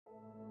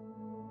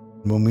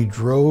When we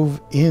drove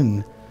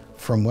in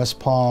from West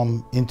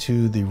Palm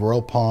into the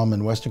Royal Palm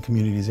and Western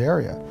Communities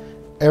area,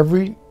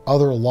 every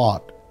other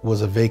lot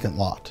was a vacant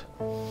lot.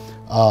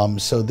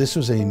 So this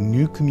was a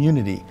new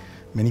community.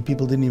 Many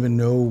people didn't even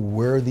know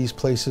where these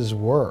places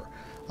were.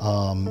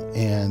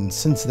 And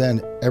since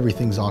then,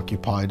 everything's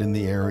occupied in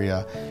the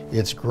area.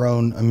 It's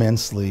grown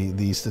immensely.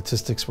 The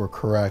statistics were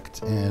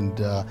correct, and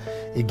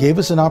it gave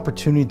us an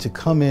opportunity to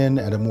come in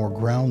at a more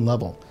ground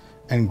level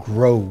and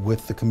grow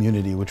with the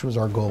community, which was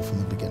our goal from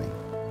the beginning.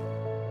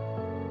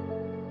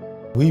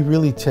 We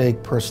really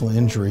take personal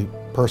injury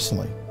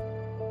personally.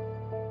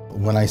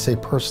 When I say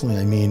personally,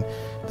 I mean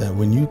that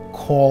when you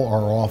call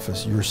our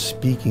office, you're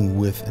speaking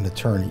with an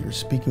attorney, you're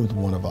speaking with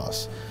one of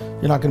us.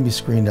 You're not going to be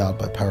screened out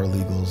by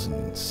paralegals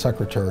and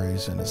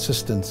secretaries and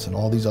assistants and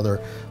all these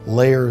other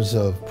layers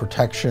of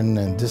protection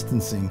and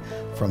distancing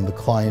from the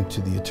client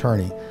to the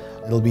attorney.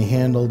 It'll be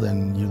handled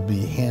and you'll be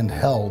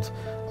handheld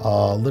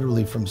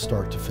literally from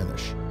start to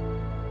finish.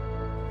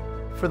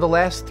 For the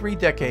last 3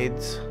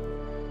 decades,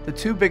 the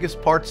 2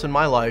 biggest parts in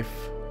my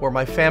life were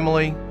my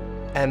family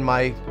and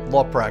my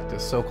law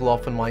practice,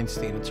 Sokoloff and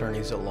Weinstein,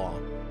 attorneys at law.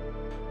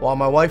 While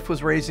my wife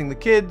was raising the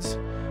kids,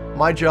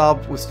 my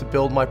job was to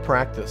build my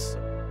practice.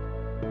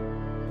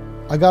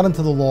 I got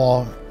into the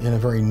law in a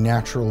very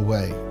natural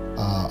way.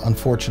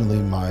 Unfortunately,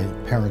 my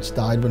parents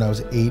died when I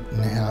was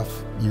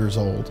 8.5 years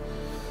old.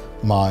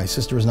 My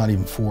sister was not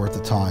even 4 at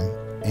the time,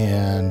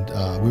 and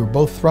we were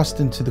both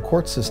thrust into the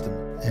court system.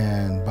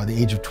 And by the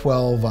age of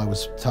 12, I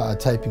was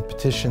typing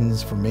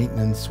petitions for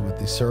maintenance with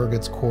the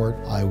surrogates court.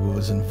 I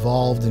was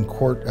involved in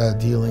court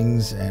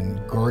dealings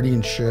and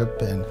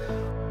guardianship. And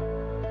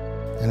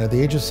at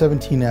the age of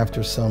 17,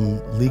 after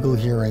some legal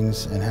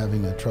hearings and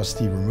having a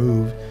trustee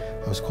removed,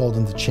 I was called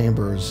into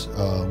chambers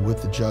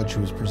with the judge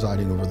who was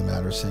presiding over the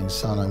matter, saying,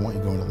 "Son, I want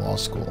you going to law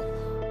school."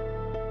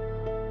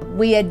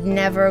 We had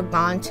never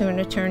gone to an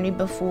attorney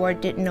before,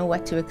 didn't know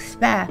what to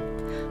expect.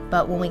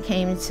 But when we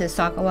came to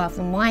Sokoloff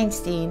and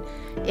Weinstein,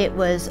 it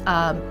was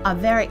a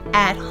very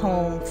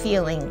at-home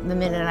feeling the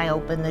minute I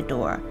opened the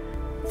door.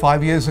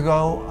 5 years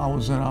ago, I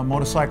was in a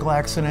motorcycle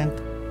accident,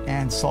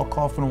 and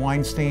Sokoloff and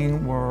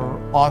Weinstein were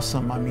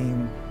awesome. I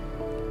mean,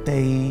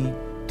 they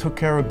took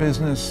care of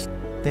business.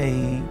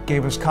 They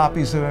gave us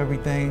copies of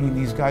everything.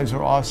 These guys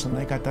are awesome.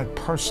 They got that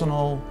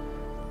personal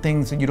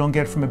things that you don't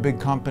get from a big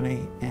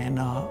company, and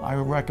I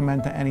would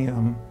recommend to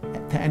anyone.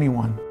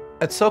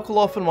 At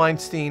Sokoloff and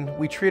Weinstein,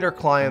 we treat our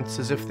clients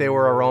as if they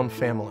were our own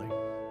family.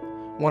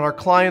 When our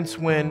clients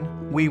win,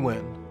 we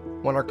win.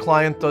 When our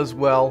client does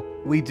well,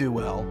 we do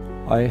well.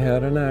 I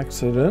had an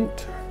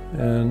accident,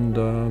 and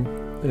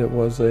it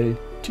was a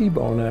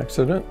T-bone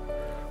accident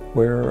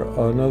where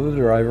another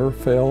driver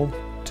failed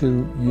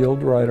to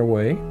yield right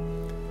away,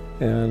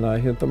 and I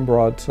hit them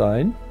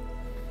broadside,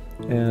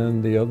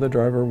 and the other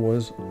driver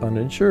was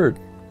uninsured.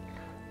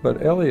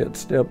 But Elliot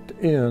stepped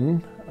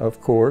in,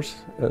 of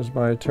course, as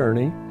my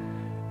attorney,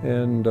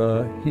 and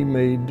he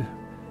made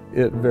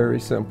it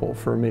very simple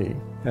for me,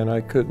 and I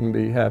couldn't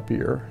be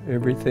happier.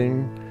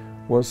 Everything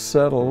was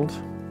settled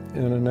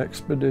in an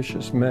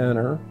expeditious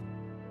manner.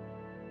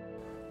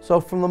 So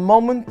from the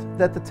moment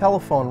that the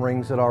telephone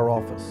rings at our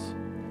office,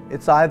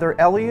 it's either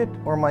Elliot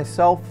or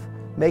myself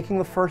making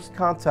the first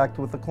contact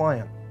with the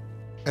client.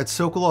 At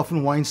Sokoloff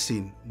and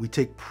Weinstein, we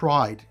take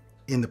pride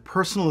in the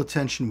personal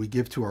attention we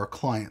give to our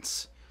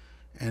clients.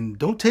 And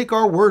don't take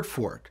our word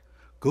for it.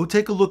 Go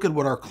take a look at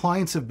what our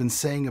clients have been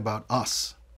saying about us.